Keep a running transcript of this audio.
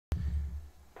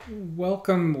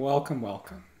Welcome, welcome,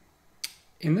 welcome.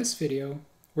 In this video,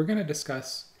 we're going to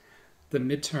discuss the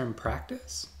midterm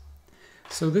practice.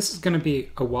 So this is going to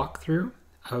be a walkthrough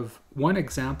of one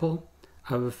example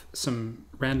of some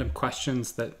random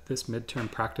questions that this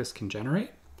midterm practice can generate.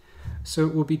 So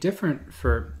it will be different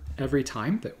for every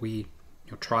time that we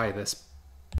try this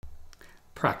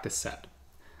practice set.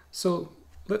 So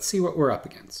let's see what we're up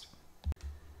against.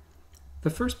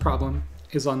 The first problem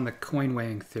is on the coin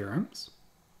weighing theorems.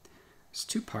 There's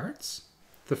two parts.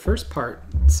 The first part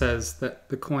says that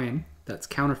the coin that's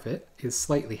counterfeit is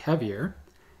slightly heavier,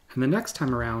 and the next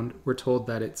time around we're told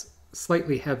that it's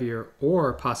slightly heavier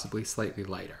or possibly slightly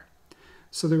lighter.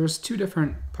 So there was two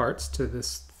different parts to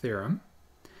this theorem.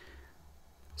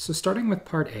 So starting with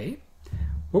part A,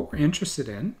 what we're interested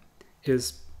in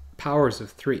is powers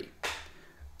of 3.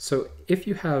 So if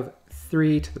you have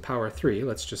 3 to the power 3,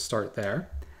 let's just start there,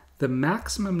 the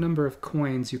maximum number of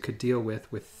coins you could deal with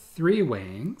 3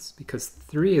 weighings, because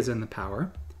 3 is in the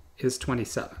power, is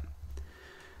 27.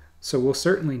 So we'll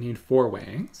certainly need 4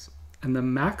 weighings, and the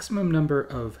maximum number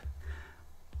of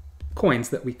coins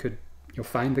that we could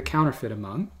find the counterfeit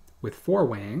among with 4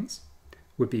 weighings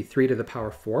would be 3 to the power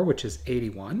 4, which is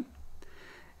 81.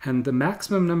 And the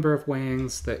maximum number of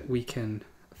weighings that we can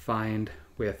find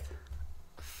with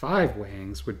 5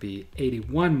 weighings would be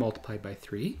 81 multiplied by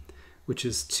 3, which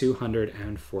is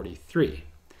 243.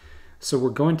 So we're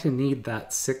going to need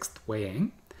that 6th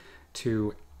weighing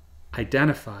to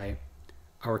identify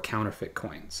our counterfeit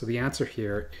coin. So the answer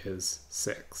here is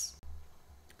 6.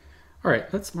 All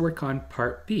right, let's work on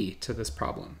part B to this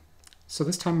problem. So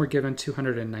this time we're given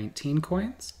 219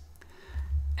 coins,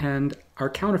 and our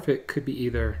counterfeit could be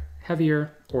either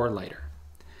heavier or lighter.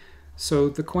 So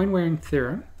the coin weighing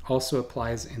theorem also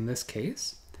applies in this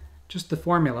case, just the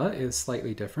formula is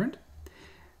slightly different.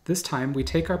 This time we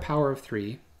take our power of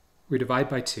 3, we divide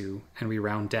by 2, and we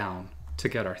round down to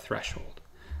get our threshold.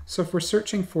 So if we're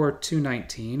searching for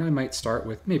 219, I might start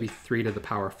with maybe 3 to the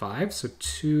power 5, so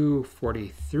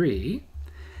 243.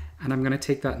 And I'm going to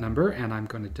take that number and I'm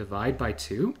going to divide by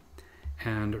 2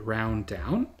 and round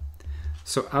down.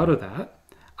 So out of that,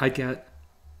 I get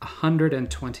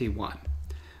 121. All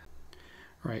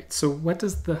right, so what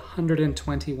does the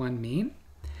 121 mean?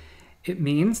 It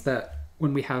means that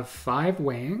when we have 5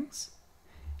 weighings,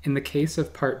 in the case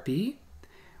of part B,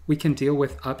 we can deal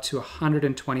with up to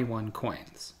 121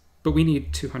 coins, but we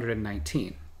need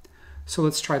 219. So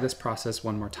let's try this process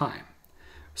one more time.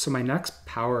 So my next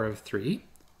power of 3,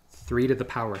 3 to the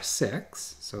power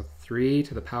 6, so 3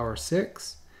 to the power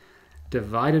 6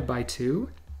 divided by 2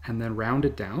 and then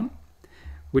rounded down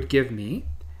would give me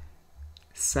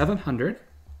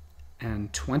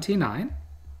 729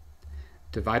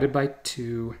 divided by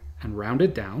 2 and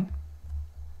rounded down.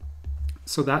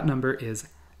 So that number is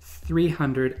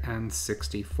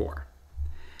 364.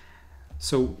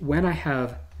 So when I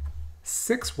have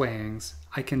 6 weighings,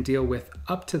 I can deal with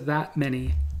up to that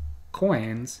many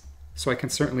coins, so I can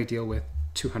certainly deal with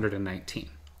 219.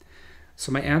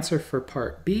 So my answer for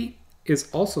part B is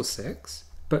also 6,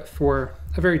 but for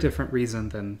a very different reason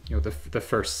than the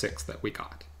first 6 that we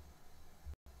got.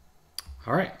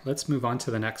 All right, let's move on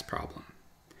to the next problem.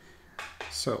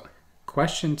 So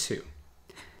question 2.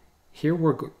 Here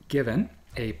we're given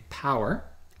a power,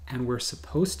 and we're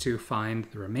supposed to find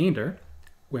the remainder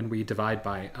when we divide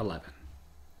by 11.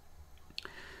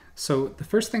 So the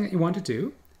first thing that you want to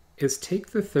do is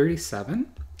take the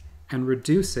 37 and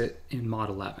reduce it in mod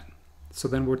 11. So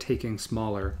then we're taking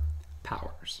smaller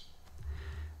powers.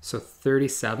 So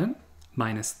 37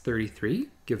 minus 33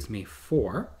 gives me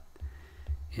 4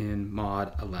 in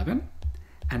mod 11.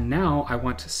 And now I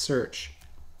want to search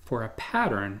for a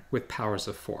pattern with powers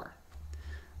of 4.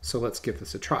 So let's give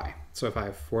this a try. So if I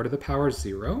have 4 to the power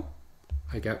 0,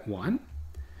 I get 1.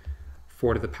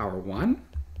 4 to the power 1,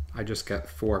 I just get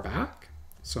 4 back.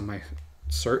 So my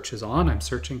search is on. I'm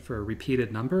searching for a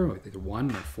repeated number with either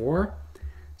 1 or 4.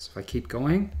 So if I keep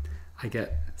going, I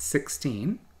get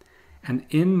 16. And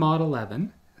in mod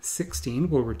 11, 16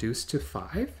 will reduce to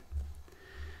 5.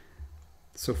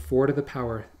 So 4 to the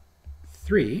power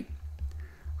 3,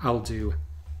 I'll do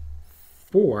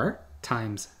 4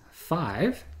 times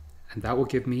 5, and that will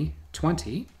give me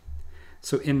 20.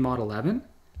 So in mod 11,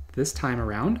 this time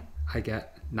around, I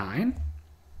get 9.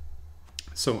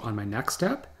 So on my next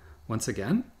step, once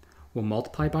again, we'll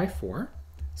multiply by 4.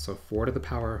 So 4 to the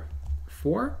power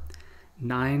 4,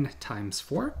 9 times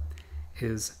 4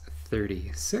 is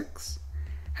 36.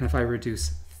 And if I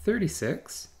reduce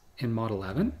 36 in mod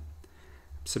 11,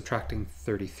 subtracting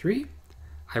 33,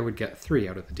 I would get 3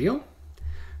 out of the deal.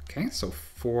 Okay, so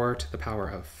 4 to the power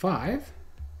of 5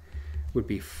 would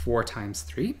be 4 times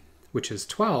 3, which is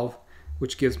 12,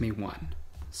 which gives me 1.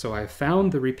 So I've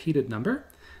found the repeated number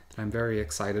that I'm very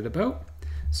excited about.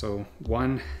 So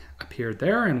 1 appeared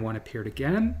there and 1 appeared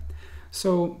again.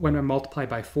 So when I multiply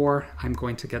by 4, I'm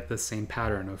going to get the same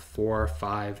pattern of 4,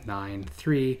 5, 9,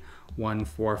 3, 1,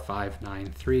 4, 5, 9,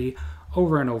 3,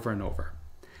 over and over and over.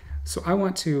 So I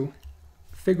want to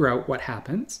figure out what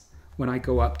happens when I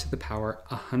go up to the power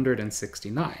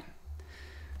 169.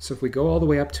 So if we go all the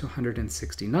way up to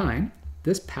 169,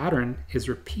 this pattern is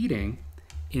repeating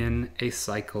in a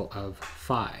cycle of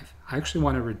 5. I actually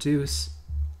want to reduce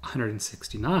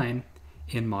 169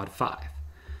 in mod 5.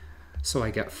 So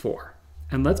I get 4.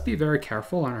 And let's be very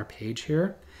careful on our page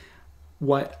here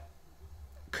what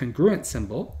congruent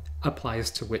symbol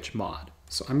applies to which mod.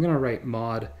 So I'm going to write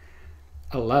mod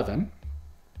 11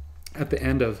 at the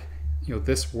end of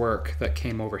this work that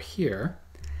came over here,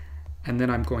 and then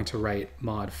I'm going to write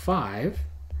mod 5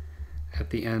 at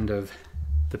the end of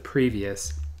the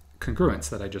previous congruence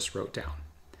that I just wrote down.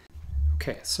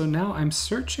 Okay, so now I'm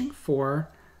searching for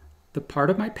the part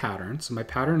of my pattern. So my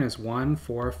pattern is 1,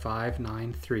 4, 5,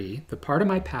 9, 3. The part of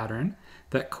my pattern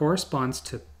that corresponds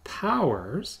to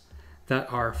powers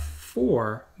that are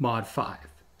 4 mod 5.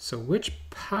 So which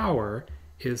power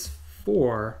is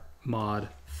 4 mod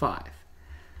 5?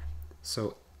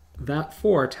 So that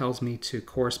 4 tells me to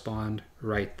correspond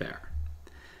right there.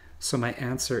 So my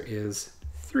answer is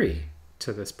 3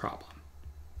 to this problem.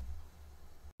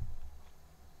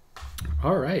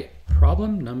 All right,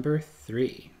 problem number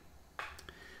 3.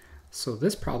 So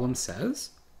this problem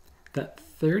says that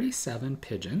 37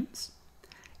 pigeons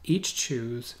each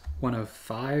choose one of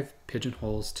 5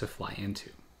 pigeonholes to fly into.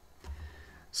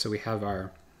 So we have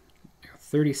our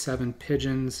 37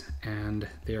 pigeons and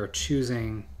they are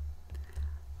choosing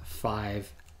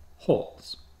 5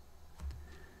 holes.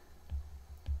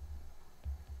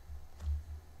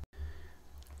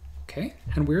 Okay,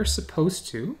 and we're supposed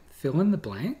to fill in the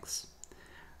blanks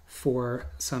for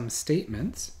some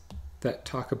statements that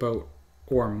talk about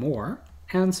or more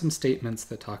and some statements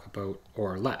that talk about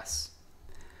or less.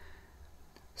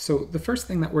 So the first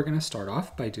thing that we're going to start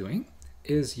off by doing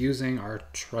is using our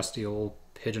trusty old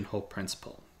pigeonhole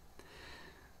principle.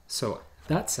 So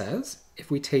that says if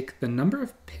we take the number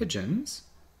of pigeons,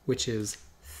 which is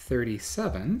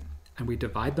 37, and we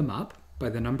divide them up by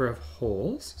the number of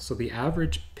holes, so the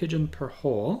average pigeon per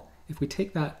hole, if we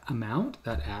take that amount,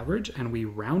 that average, and we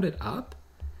round it up,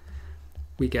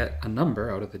 we get a number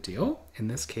out of the deal. In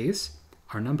this case,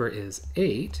 our number is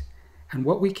 8, and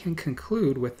what we can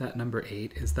conclude with that number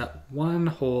 8 is that one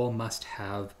hole must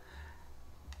have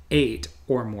 8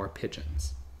 or more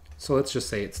pigeons. So let's just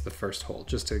say it's the first hole,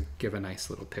 just to give a nice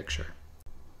little picture.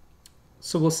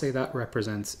 So we'll say that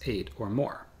represents 8 or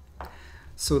more.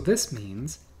 So this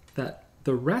means that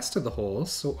the rest of the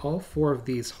holes, so all 4 of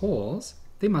these holes,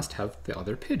 they must have the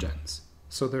other pigeons.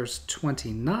 So there's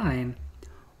 29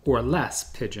 or less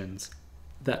pigeons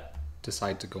that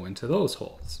decide to go into those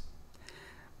holes.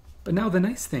 But now the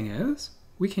nice thing is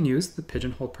we can use the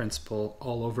pigeonhole principle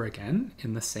all over again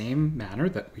in the same manner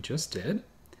that we just did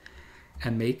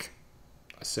and make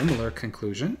a similar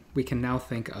conclusion. We can now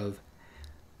think of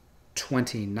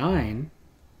 29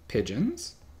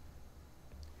 pigeons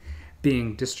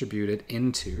being distributed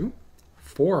into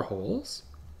 4 holes,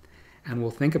 and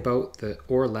we'll think about the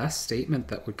or less statement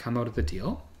that would come out of the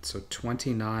deal. So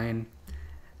 29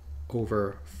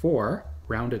 over 4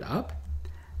 rounded up,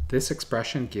 this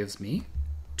expression gives me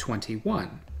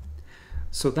 21.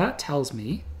 So that tells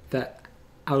me that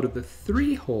out of the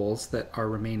 3 holes that are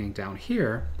remaining down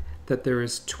here, that there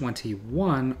is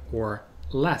 21 or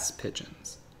less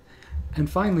pigeons. And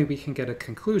finally, we can get a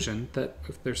conclusion that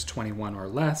if there's 21 or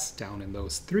less down in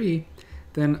those 3,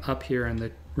 then up here in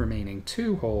the remaining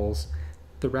 2 holes,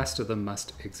 the rest of them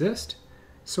must exist.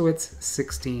 So it's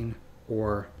 16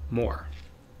 or more.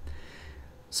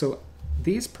 So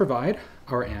these provide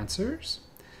our answers.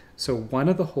 So one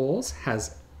of the holes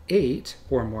has 8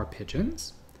 or more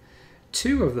pigeons.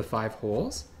 2 of the 5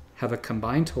 holes have a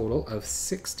combined total of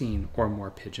 16 or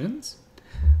more pigeons.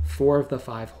 4 of the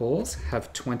 5 holes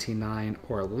have 29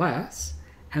 or less,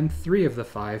 and 3 of the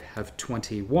 5 have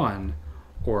 21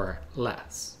 or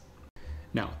less.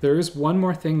 Now, there is one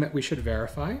more thing that we should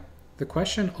verify. The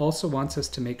question also wants us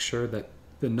to make sure that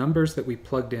the numbers that we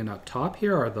plugged in up top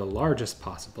here are the largest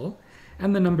possible,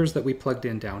 and the numbers that we plugged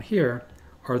in down here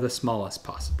are the smallest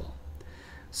possible.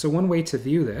 So one way to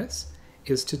view this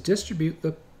is to distribute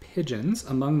the pigeons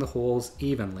among the holes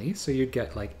evenly. So you'd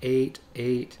get like 8,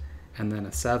 8, and then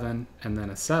a 7, and then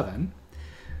a 7.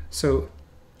 So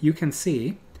you can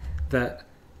see that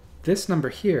this number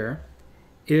here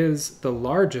is the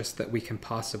largest that we can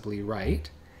possibly write.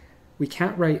 We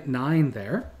can't write 9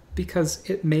 there because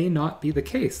it may not be the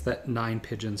case that 9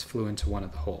 pigeons flew into one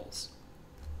of the holes.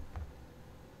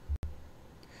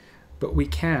 But we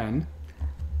can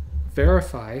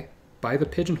verify by the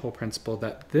pigeonhole principle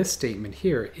that this statement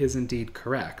here is indeed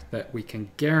correct, that we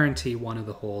can guarantee one of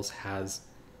the holes has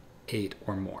 8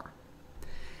 or more.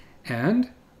 And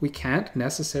we can't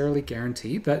necessarily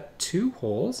guarantee that 2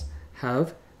 holes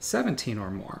have 17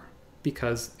 or more,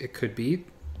 because it could be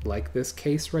like this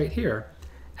case right here,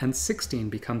 and 16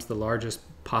 becomes the largest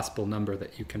possible number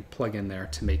that you can plug in there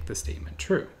to make the statement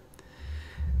true.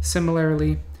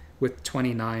 Similarly, with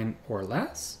 29 or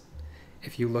less,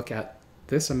 if you look at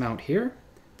this amount here,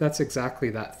 that's exactly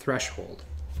that threshold.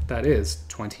 That is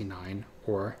 29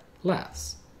 or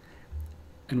less.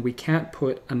 And we can't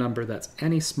put a number that's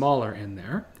any smaller in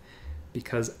there,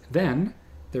 because then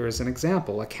there is an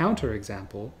example, a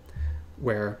counterexample,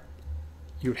 where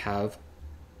you'd have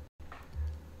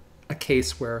a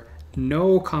case where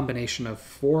no combination of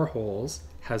 4 holes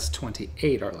has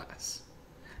 28 or less.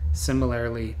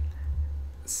 Similarly,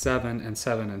 7 and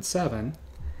 7 and 7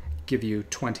 give you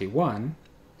 21,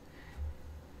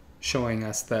 showing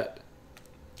us that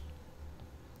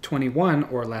 21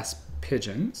 or less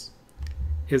pigeons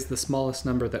is the smallest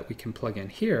number that we can plug in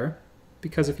here,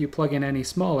 because if you plug in any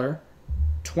smaller,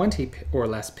 20 or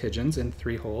less pigeons in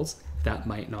 3 holes, that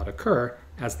might not occur,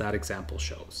 as that example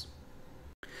shows.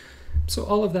 So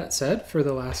all of that said, for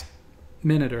the last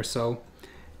minute or so,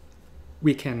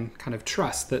 we can kind of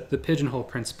trust that the pigeonhole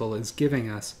principle is giving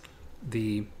us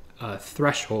the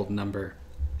threshold number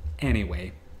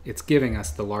anyway. It's giving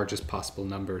us the largest possible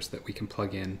numbers that we can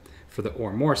plug in for the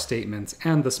or more statements,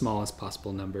 and the smallest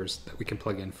possible numbers that we can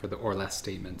plug in for the or less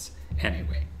statements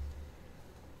anyway.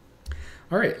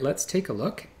 All right, let's take a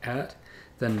look at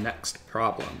the next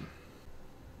problem.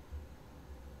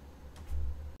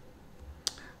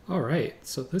 All right,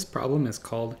 so this problem is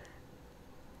called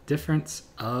difference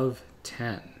of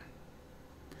 10.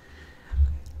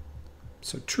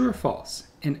 So true or false,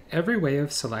 in every way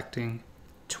of selecting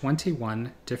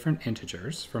 21 different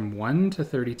integers from 1 to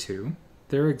 32,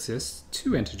 there exists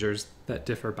 2 integers that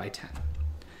differ by 10.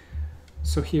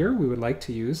 So here we would like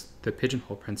to use the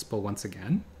pigeonhole principle once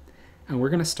again, and we're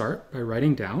going to start by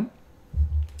writing down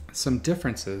some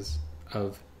differences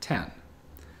of 10.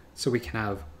 So we can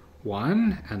have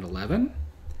 1 and 11,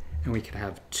 and we could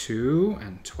have 2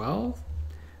 and 12,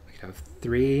 we could have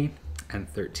 3 and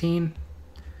 13,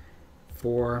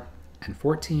 4 and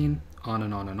 14, on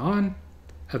and on and on.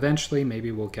 Eventually,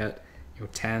 maybe we'll get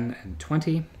 10 and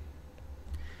 20.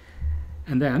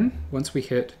 And then, once we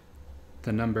hit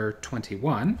the number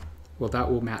 21, well,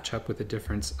 that will match up with a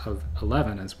difference of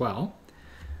 11 as well.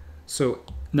 So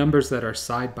numbers that are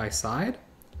side by side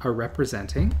are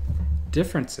representing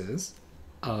differences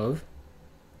of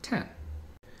 10.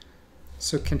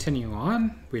 So continue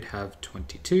on, we'd have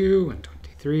 22 and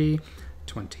 23,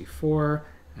 24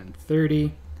 and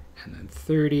 30, and then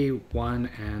 31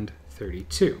 and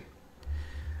 32.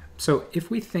 So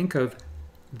if we think of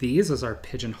these as our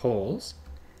pigeonholes,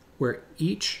 where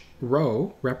each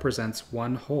row represents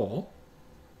one hole,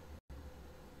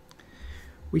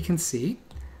 we can see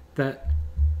that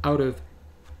out of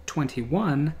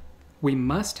 21, we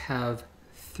must have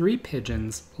 3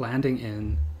 pigeons landing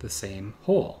in the same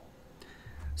hole.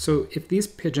 So if these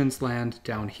pigeons land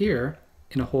down here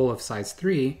in a hole of size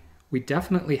 3, we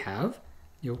definitely have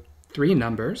 3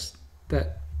 numbers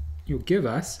that give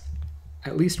us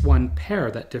at least one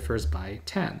pair that differs by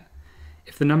 10.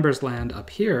 If the numbers land up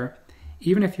here,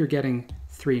 even if you're getting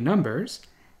 3 numbers,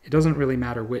 it doesn't really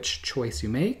matter which choice you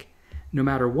make. No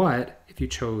matter what, if you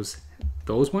chose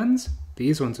those ones,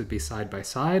 these ones would be side by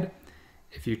side.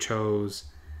 If you chose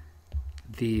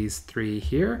these 3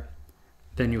 here,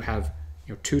 then you have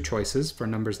 2 choices for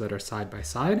numbers that are side by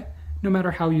side. No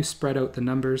matter how you spread out the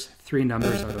numbers, 3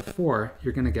 numbers out of 4,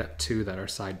 you're going to get 2 that are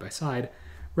side by side,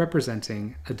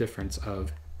 representing a difference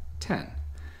of 10.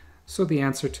 So the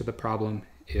answer to the problem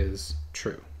is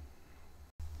true.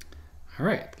 All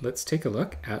right, let's take a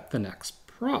look at the next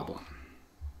problem.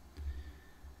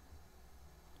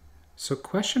 So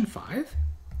question 5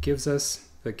 gives us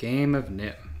the game of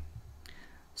nim.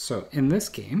 So in this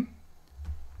game,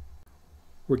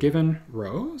 we're given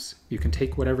rows. You can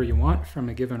take whatever you want from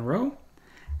a given row,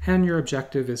 and your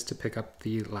objective is to pick up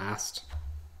the last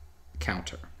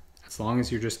counter. As long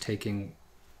as you're just taking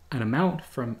an amount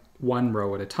from one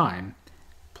row at a time,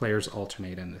 players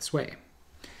alternate in this way.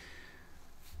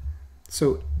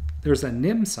 So there's a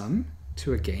nim sum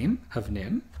to a game of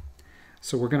nim.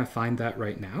 So we're going to find that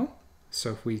right now.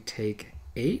 So if we take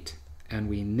 8 and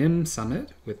we nim sum it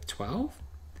with 12,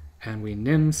 and we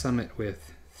nim sum it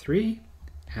with 3,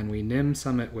 and we nim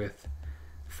sum it with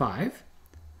 5.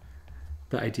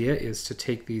 The idea is to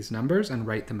take these numbers and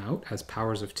write them out as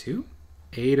powers of 2.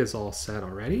 8 is all set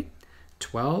already.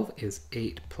 12 is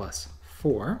 8 plus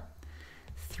 4.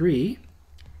 3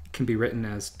 can be written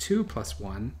as 2 plus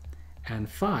 1, and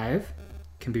 5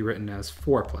 can be written as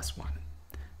 4 plus 1.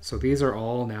 So these are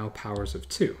all now powers of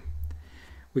 2.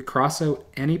 We cross out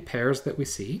any pairs that we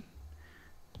see.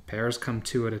 Pairs come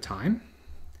 2 at a time.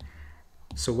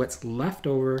 So what's left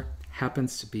over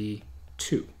happens to be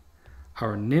 2.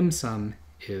 Our nim sum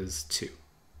is 2.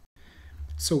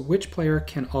 So which player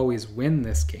can always win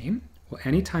this game? Well,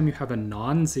 anytime you have a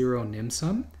non-zero nim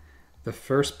sum, the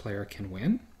first player can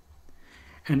win.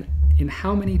 And in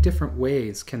how many different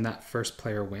ways can that first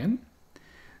player win?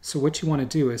 So what you want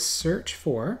to do is search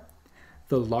for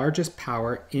the largest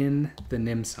power in the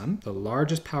nim sum, the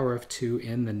largest power of 2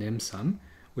 in the nim sum,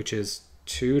 which is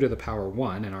 2 to the power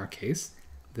 1 in our case.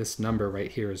 This number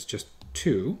right here is just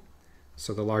 2.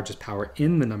 So the largest power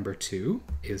in the number 2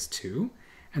 is 2.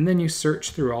 And then you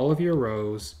search through all of your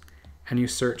rows and you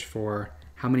search for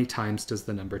how many times does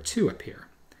the number 2 appear.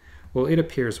 Well, it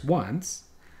appears once.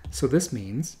 So this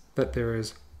means that there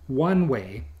is one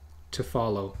way to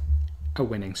follow a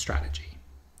winning strategy.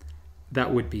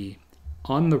 That would be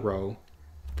on the row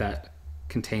that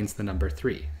contains the number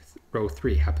 3. Row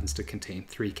 3 happens to contain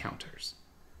 3 counters.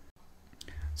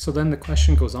 So then the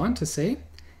question goes on to say,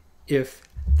 if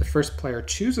the first player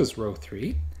chooses row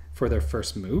 3 for their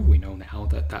first move, we know now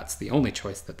that that's the only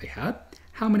choice that they had,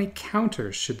 how many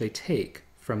counters should they take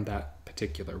from that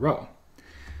particular row?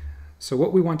 So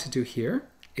what we want to do here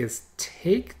is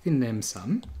take the nim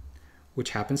sum,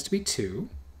 which happens to be 2.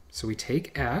 So we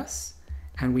take S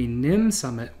and we nim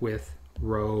sum it with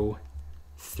row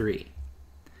 3.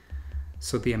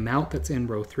 So the amount that's in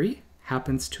row 3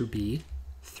 happens to be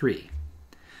 3.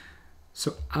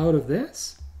 So out of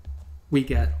this, we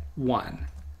get 1.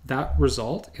 That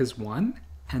result is 1,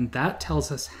 and that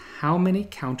tells us how many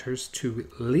counters to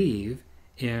leave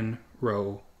in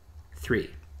row 3.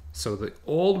 So the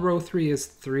old row 3 is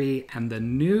 3, and the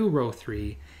new row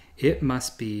 3, it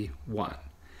must be 1.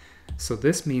 So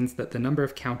this means that the number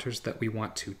of counters that we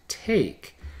want to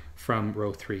take from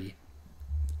row 3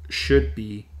 should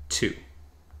be 2.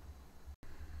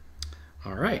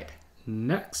 All right,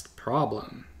 next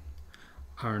problem.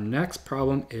 Our next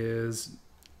problem is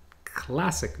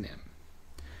classic nim.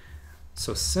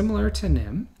 So similar to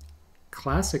nim,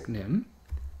 classic nim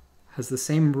has the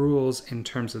same rules in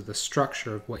terms of the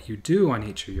structure of what you do on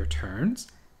each of your turns,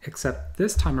 except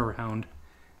this time around,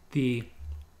 the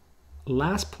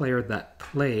last player that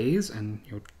plays and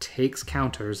takes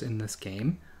counters in this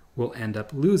game will end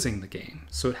up losing the game.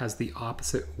 So it has the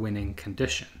opposite winning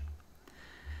condition.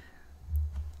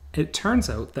 It turns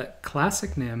out that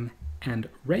classic nim and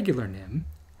regular nim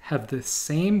have the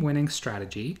same winning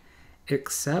strategy,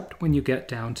 except when you get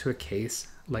down to a case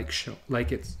like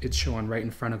it's shown right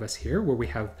in front of us here, where we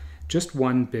have just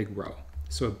one big row.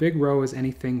 So a big row is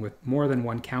anything with more than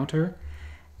one counter,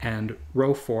 and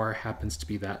row 4 happens to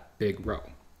be that big row.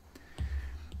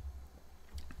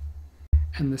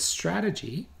 And the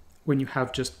strategy, when you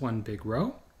have just one big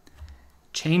row,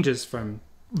 changes from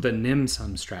the nim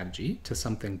sum strategy to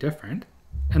something different,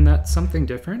 and that something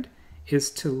different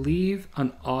is to leave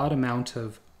an odd amount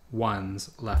of 1s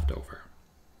left over.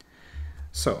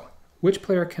 So, which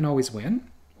player can always win?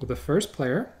 Well, the first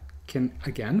player can,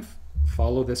 again,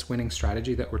 follow this winning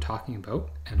strategy that we're talking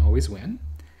about and always win.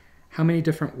 How many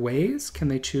different ways can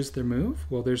they choose their move?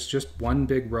 Well, there's just one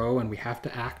big row and we have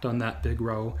to act on that big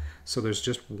row, so there's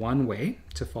just one way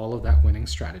to follow that winning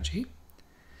strategy.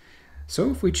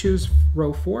 So if we choose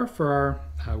row 4 for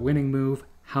our winning move,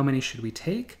 how many should we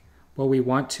take? Well, we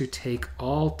want to take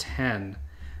all 10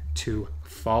 to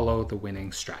follow the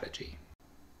winning strategy.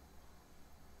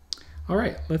 All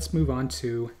right, let's move on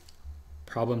to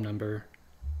problem number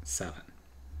 7,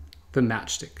 the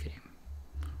matchstick game.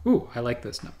 Ooh, I like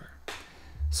this number.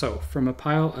 So from a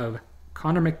pile of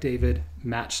Connor McDavid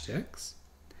matchsticks,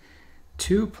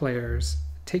 2 players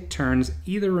take turns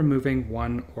either removing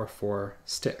 1 or 4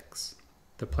 sticks.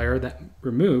 The player that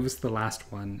removes the last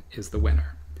one is the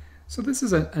winner. So this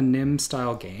is a nim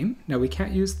style game. Now we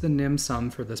can't use the nim sum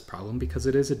for this problem because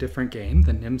it is a different game.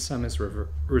 The nim sum is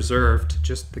reserved to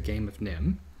just the game of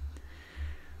nim.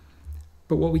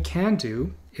 But what we can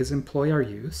do is employ our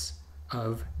use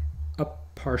of a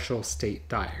partial state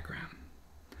diagram.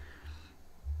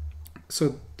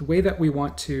 So the way that we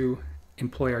want to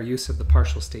employ our use of the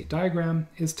partial state diagram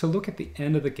is to look at the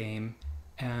end of the game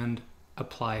and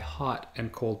apply hot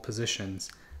and cold positions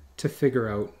to figure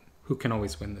out who can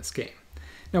always win this game.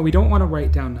 Now, we don't want to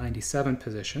write down 97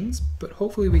 positions, but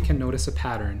hopefully we can notice a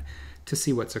pattern to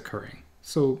see what's occurring.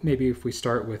 So maybe if we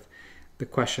start with the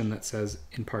question that says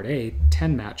in part A,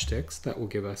 10 matchsticks, that will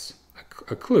give us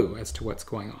a clue as to what's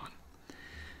going on.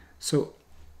 So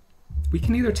we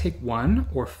can either take 1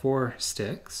 or 4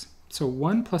 sticks. So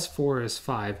 1 plus 4 is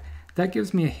 5. That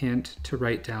gives me a hint to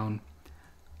write down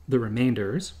the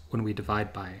remainders when we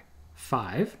divide by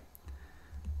 5.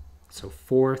 So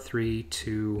 4, 3,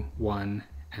 2, 1,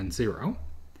 and 0.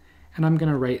 And I'm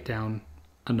going to write down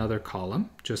another column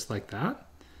just like that.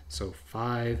 So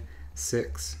 5,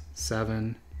 6,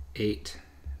 7, 8,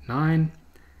 9,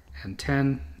 and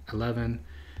 10, 11,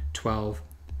 12,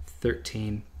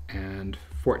 13, and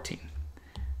 14.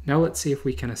 Now let's see if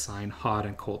we can assign hot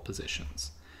and cold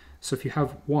positions. So if you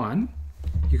have 1,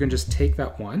 you can just take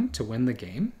that 1 to win the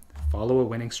game, follow a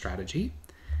winning strategy,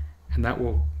 and that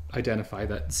will identify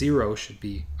that 0 should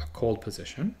be a cold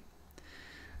position.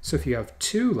 So if you have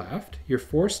 2 left, you're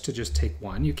forced to just take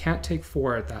 1. You can't take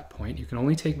 4 at that point. You can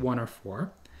only take 1 or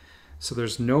 4. So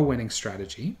there's no winning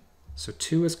strategy. So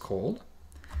 2 is cold,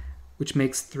 which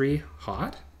makes 3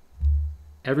 hot.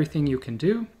 Everything you can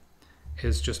do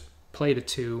is just play to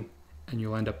 2 and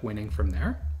you'll end up winning from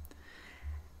there.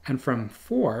 And from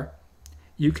 4,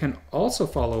 you can also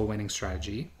follow a winning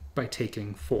strategy by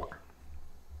taking 4.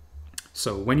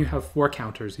 So when you have 4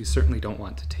 counters, you certainly don't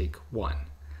want to take 1.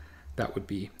 That would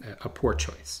be a poor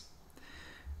choice.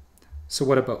 So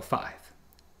what about 5?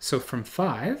 So from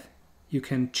 5, you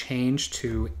can change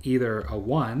to either a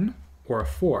 1 or a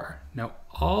 4. Now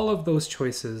all of those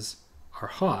choices are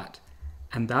hot,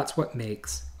 and that's what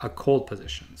makes a cold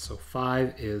position. So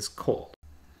 5 is cold.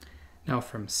 Now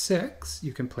from 6,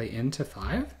 you can play into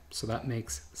 5, so that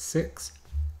makes 6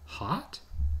 hot.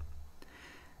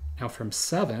 Now from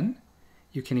 7,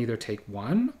 you can either take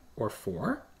 1 or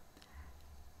 4,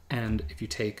 and if you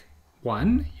take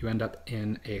 1, you end up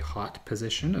in a hot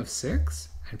position of 6,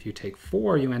 and if you take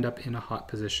 4, you end up in a hot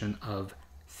position of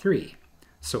 3.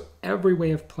 So every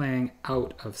way of playing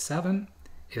out of 7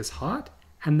 is hot,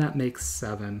 and that makes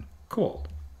 7 cold,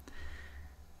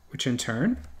 which in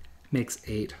turn makes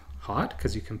 8 hot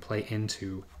because you can play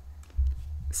into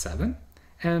 7,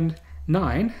 and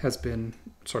 9 has been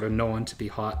sort of known to be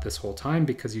hot this whole time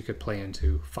because you could play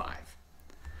into 5.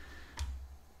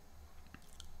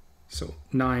 So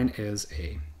 9 is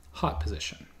a hot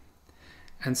position.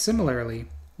 And similarly,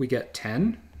 we get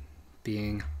 10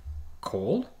 being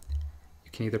cold.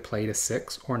 You can either play to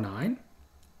 6 or 9.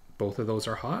 Both of those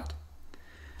are hot.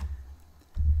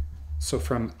 So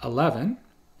from 11,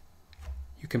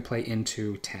 you can play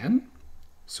into 10.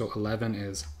 So 11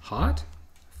 is hot.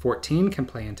 14 can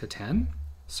play into 10.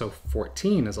 So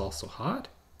 14 is also hot.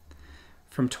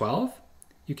 From 12,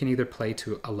 you can either play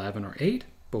to 11 or 8.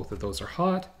 Both of those are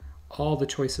hot. All the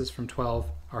choices from 12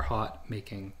 are hot,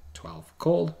 making 12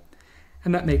 cold.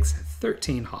 And that makes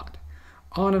 13 hot.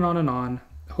 On and on and on.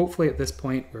 Hopefully at this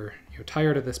point where you're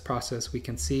tired of this process, we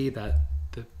can see that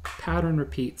the pattern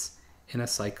repeats in a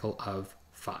cycle of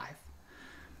 5.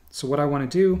 So what I want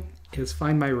to do is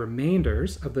find my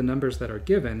remainders of the numbers that are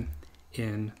given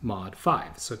in mod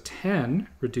 5. So 10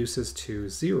 reduces to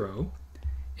 0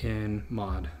 in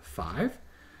mod 5.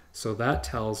 So that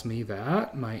tells me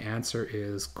that my answer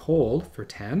is cold for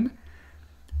 10.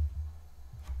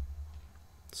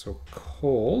 So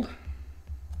cold.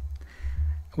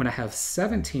 When I have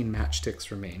 17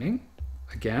 matchsticks remaining,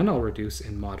 again, I'll reduce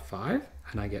in mod 5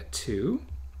 and I get 2.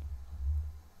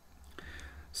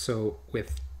 So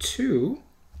with 2,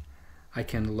 I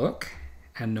can look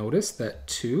and notice that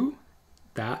 2,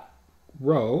 that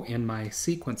row in my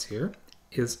sequence here,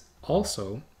 is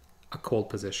also a cold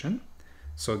position.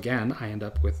 So again, I end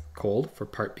up with cold for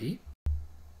part B.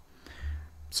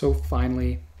 So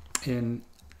finally, in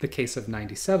the case of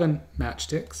 97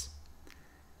 matchsticks,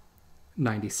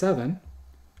 97,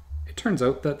 it turns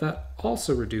out that that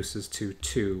also reduces to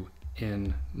 2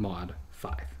 in mod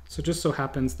 5. So it just so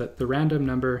happens that the random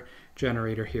number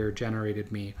generator here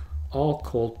generated me all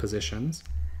cold positions.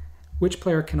 Which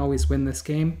player can always win this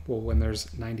game? Well, when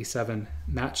there's 97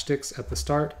 matchsticks at the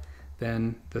start,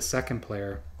 then the second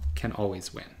player can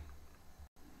always win.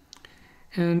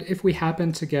 And if we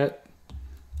happen to get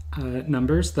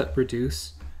numbers that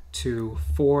reduce to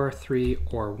 4, 3,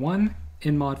 or 1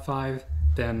 in mod 5,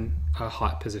 then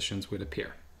hot positions would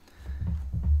appear.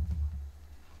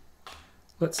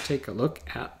 Let's take a look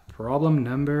at problem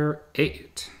number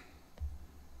 8.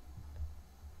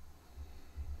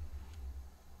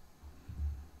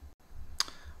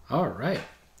 All right,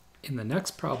 in the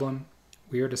next problem,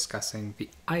 we are discussing the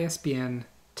ISBN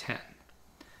 10.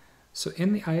 So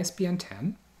in the ISBN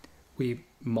 10, we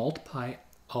multiply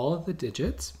all of the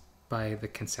digits by the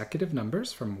consecutive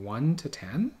numbers from 1 to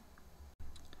 10.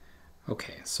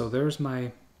 Okay, so there's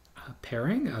my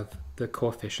pairing of the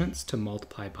coefficients to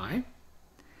multiply by.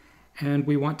 And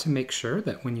we want to make sure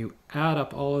that when you add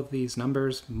up all of these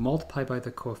numbers, multiply by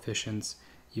the coefficients,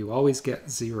 you always get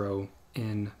 0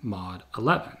 in mod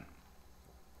 11.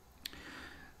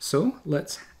 So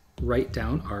let's write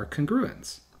down our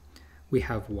congruence. We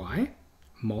have y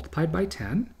multiplied by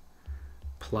 10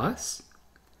 plus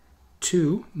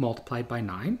 2 multiplied by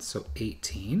 9, so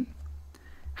 18,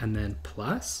 and then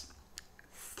plus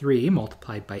 3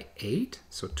 multiplied by 8,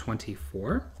 so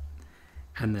 24,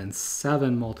 and then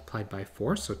 7 multiplied by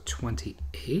 4, so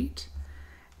 28,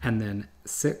 and then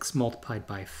 6 multiplied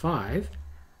by 5,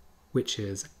 which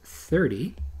is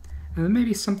 30. And then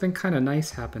maybe something kind of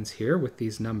nice happens here with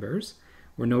these numbers.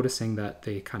 We're noticing that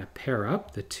they kind of pair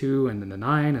up, the 2 and then the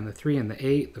 9 and the 3 and the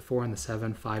 8, the 4 and the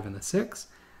 7, 5 and the 6.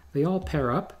 They all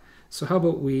pair up. So how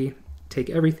about we take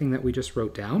everything that we just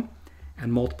wrote down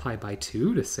and multiply by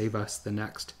 2 to save us the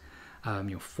next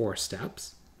 4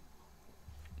 steps.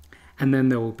 And then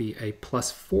there will be a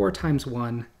plus 4 times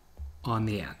 1 on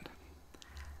the end.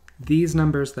 These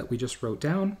numbers that we just wrote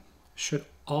down should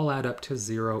all add up to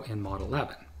 0 in mod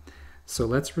 11. So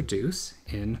let's reduce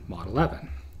in mod 11.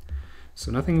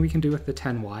 So nothing we can do with the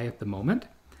 10y at the moment.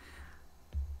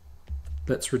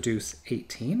 Let's reduce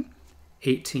 18.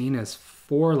 18 is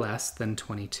 4 less than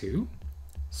 22,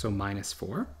 so minus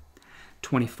 4.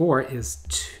 24 is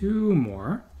 2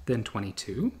 more than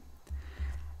 22.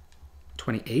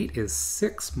 28 is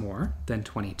 6 more than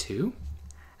 22.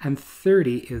 And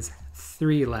 30 is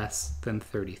 3 less than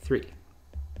 33.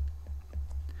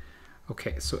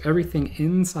 Okay, so everything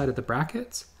inside of the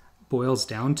brackets boils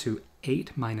down to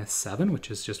 8 minus 7, which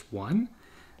is just 1.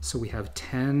 So we have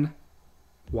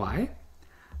 10y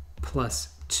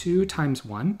plus 2 times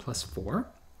 1 plus 4,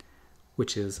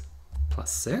 which is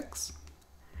plus 6.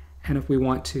 And if we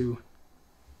want to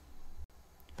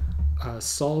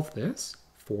solve this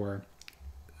for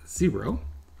 0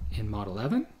 in mod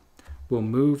 11, we'll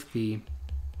move the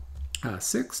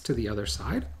 6 to the other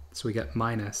side. So we get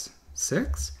minus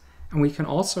 6. And we can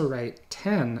also write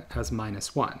 10 as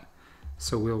minus 1.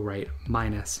 So we'll write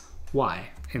minus y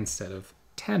instead of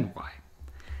 10y.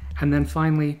 And then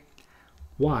finally,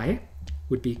 y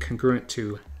would be congruent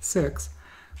to 6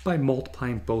 by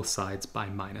multiplying both sides by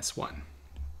minus 1.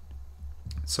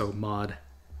 So mod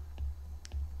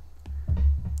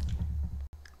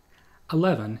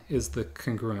 11 is the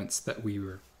congruence that we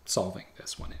were solving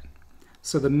this one in.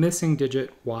 So the missing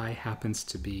digit y happens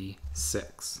to be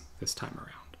 6 this time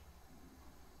around.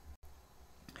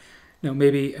 Now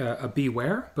maybe a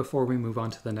beware before we move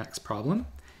on to the next problem.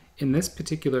 In this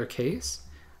particular case,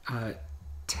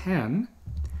 10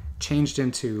 changed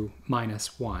into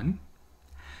minus 1.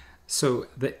 So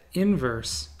the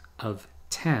inverse of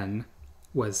 10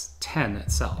 was 10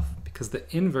 itself, because the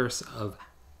inverse of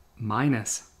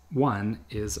minus 1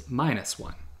 is minus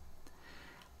 1.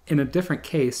 In a different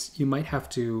case, you might have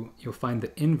to find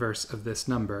the inverse of this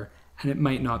number, and it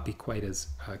might not be quite as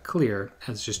clear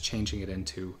as just changing it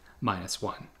into minus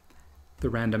 1. The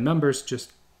random numbers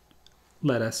just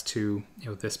led us to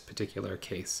this particular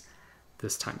case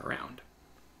this time around.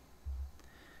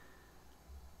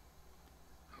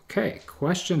 Okay,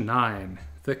 question 9,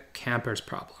 the campers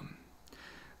problem.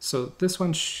 So this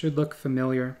one should look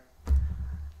familiar.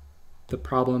 The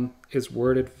problem is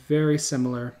worded very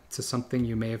similar to something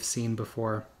you may have seen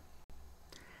before.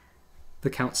 The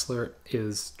counselor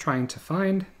is trying to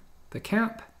find the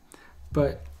camp,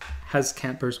 but has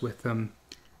campers with them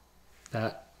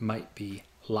that might be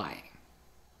lying.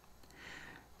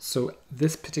 So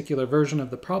this particular version of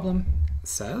the problem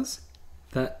says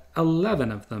that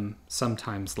 11 of them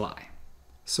sometimes lie.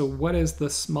 So what is the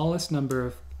smallest number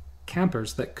of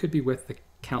campers that could be with the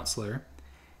counselor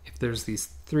if there's these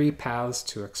 3 paths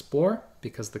to explore,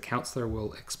 because the counselor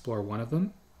will explore one of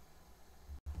them,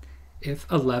 if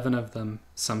 11 of them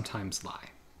sometimes lie?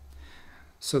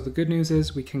 So the good news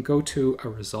is we can go to a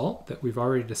result that we've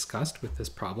already discussed with this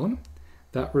problem.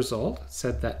 That result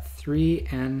said that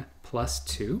 3n plus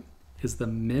 2 is the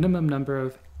minimum number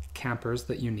of campers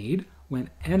that you need when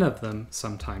n of them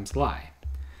sometimes lie.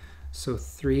 So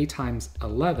 3 times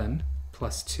 11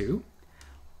 plus 2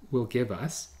 will give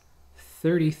us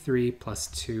 33 plus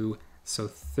 2, so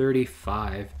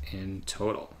 35 in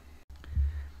total.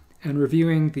 And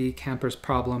reviewing the campers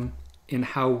problem in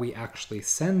how we actually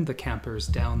send the campers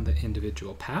down the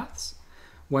individual paths.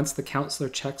 Once the counselor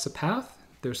checks a path,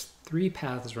 there's 3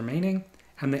 paths remaining,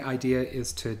 and the idea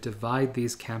is to divide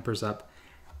these campers up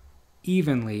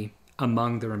evenly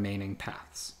among the remaining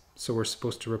paths. So we're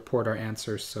supposed to report our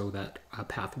answers so that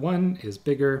path 1 is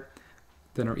bigger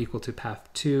than or equal to path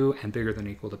 2 and bigger than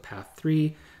or equal to path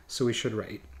 3. So we should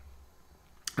write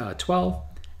 12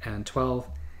 and 12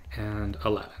 and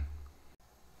 11.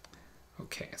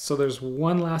 Okay, so there's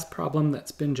one last problem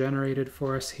that's been generated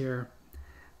for us here.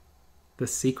 The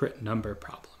secret number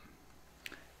problem.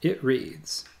 It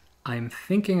reads, I'm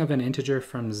thinking of an integer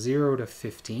from 0 to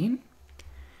 15.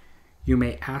 You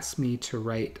may ask me to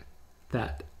write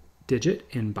that digit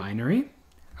in binary.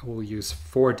 I will use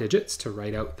 4 digits to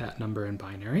write out that number in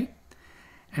binary,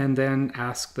 and then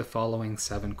ask the following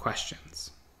 7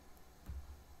 questions.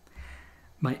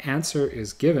 My answer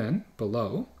is given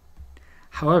below.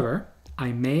 However,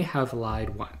 I may have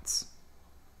lied once.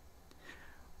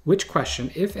 Which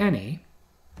question, if any,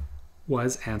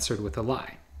 was answered with a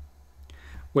lie?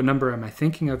 What number am I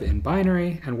thinking of in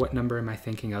binary, and what number am I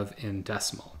thinking of in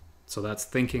decimal? So that's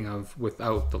thinking of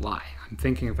without the lie. I'm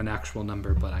thinking of an actual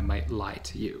number, but I might lie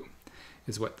to you,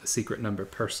 is what the secret number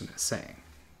person is saying.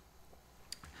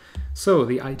 So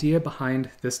the idea behind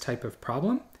this type of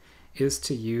problem is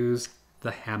to use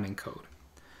the Hamming code.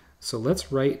 So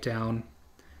let's write down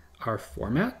our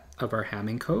format of our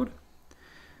Hamming code.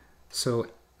 So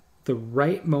the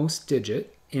rightmost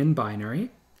digit in binary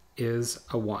is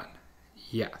a 1.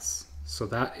 Yes. So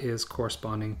that is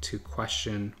corresponding to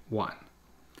question 1.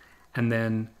 And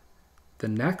then the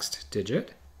next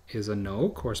digit is a no,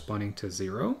 corresponding to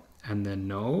 0, and then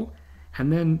no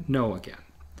again.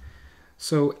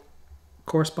 So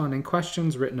corresponding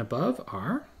questions written above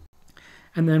are,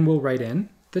 and then we'll write in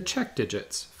the check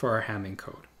digits for our Hamming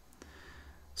code.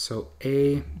 So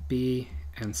A, B,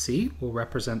 and C will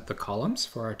represent the columns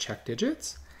for our check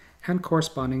digits, and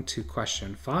corresponding to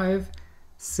question 5,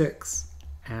 6,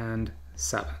 and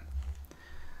 7.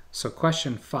 So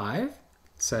question 5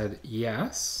 said,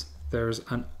 yes, there's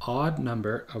an odd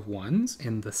number of 1s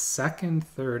in the second,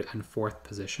 third, and fourth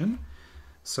position.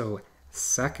 So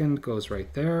second goes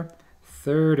right there,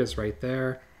 third is right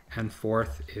there, and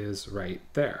fourth is right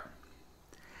there.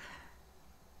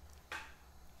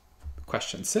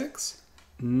 Question 6,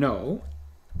 no,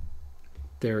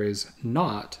 there is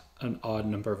not an odd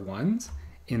number of 1s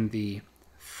in the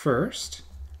first,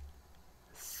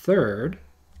 third,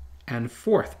 and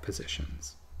fourth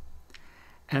positions.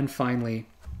 And finally,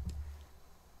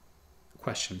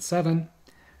 question 7,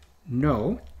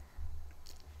 no,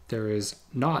 there is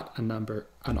not an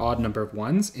odd number of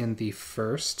 1s in the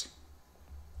first,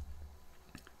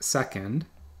 second,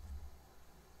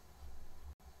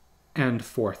 and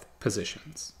fourth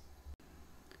positions.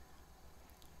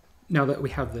 Now that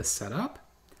we have this set up,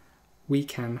 we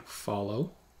can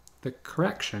follow the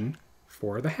correction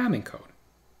for the Hamming code.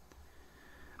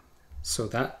 So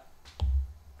that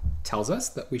tells us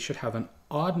that we should have an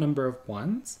odd number of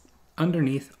 1s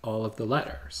underneath all of the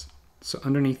letters. So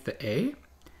underneath the A,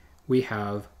 we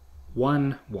have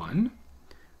 1, 1.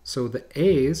 So the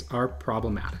A's are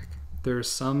problematic. There's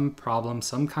some problem,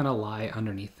 some kind of lie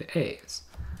underneath the A's.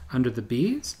 Under the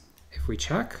B's, if we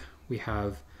check, we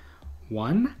have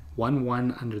 1, 1,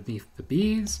 1 underneath the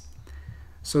B's.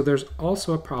 So there's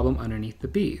also a problem underneath the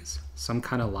B's, some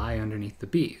kind of lie underneath the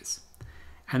B's.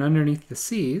 And underneath the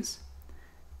C's,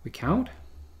 we count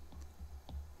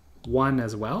 1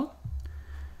 as well.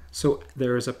 So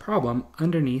there is a problem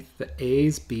underneath the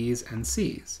A's, B's, and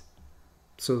C's.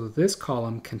 So this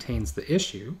column contains the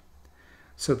issue.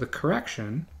 So the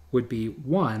correction would be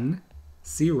 1,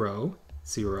 0,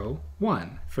 0,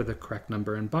 1 for the correct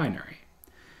number in binary.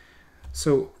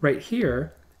 So right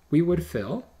here, we would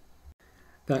fill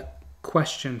that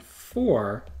question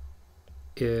 4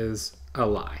 is a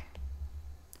lie.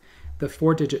 The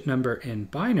 4-digit number in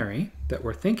binary that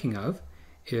we're thinking of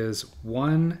is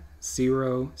 1,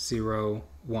 0, 0,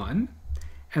 1,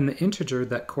 and the integer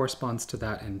that corresponds to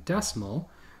that in decimal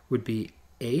would be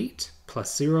 8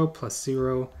 plus 0 plus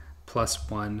 0 plus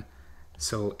 1,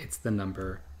 so it's the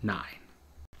number 9.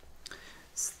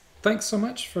 Thanks so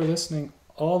much for listening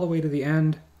all the way to the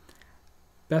end.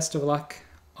 Best of luck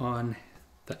on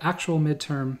the actual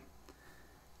midterm.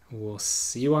 We'll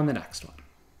see you on the next one.